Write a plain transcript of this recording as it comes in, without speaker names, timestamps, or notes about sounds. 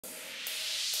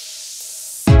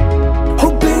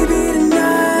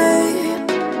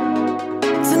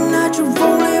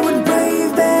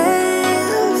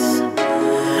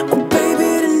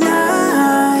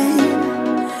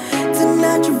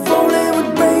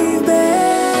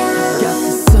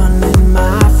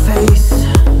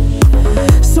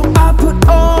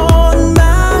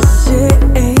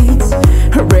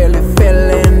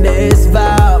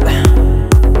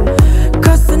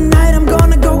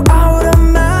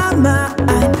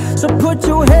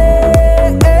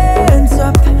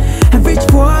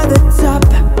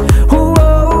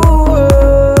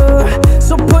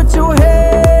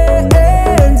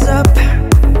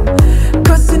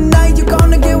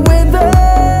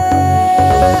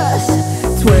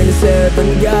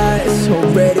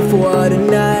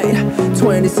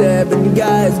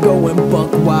guys going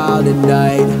buck wild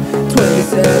tonight.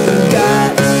 27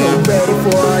 guys so ready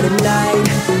for the night.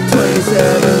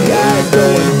 27 guys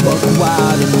going buck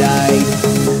wild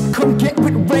tonight. Come get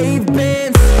with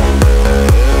Ravebans.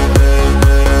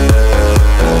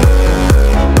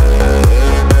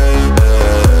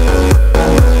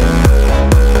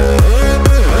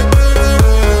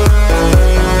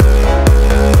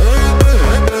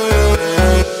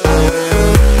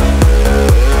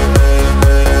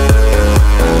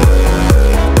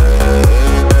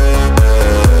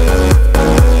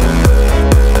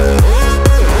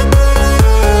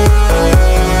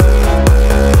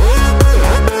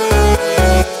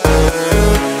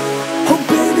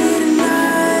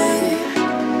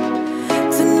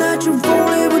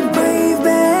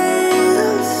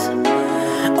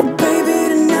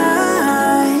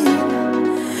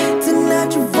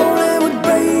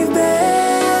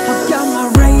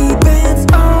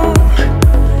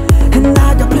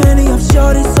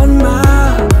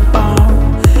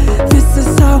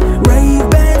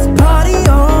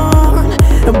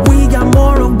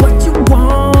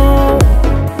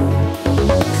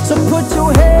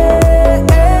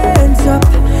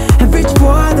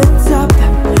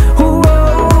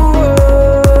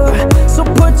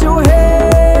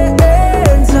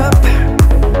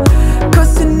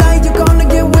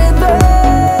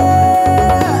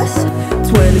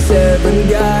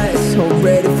 Guys, all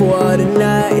ready for the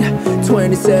night.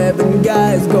 27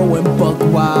 guys going buck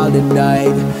wild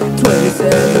tonight.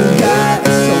 27 guys,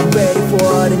 so ready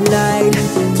for the night.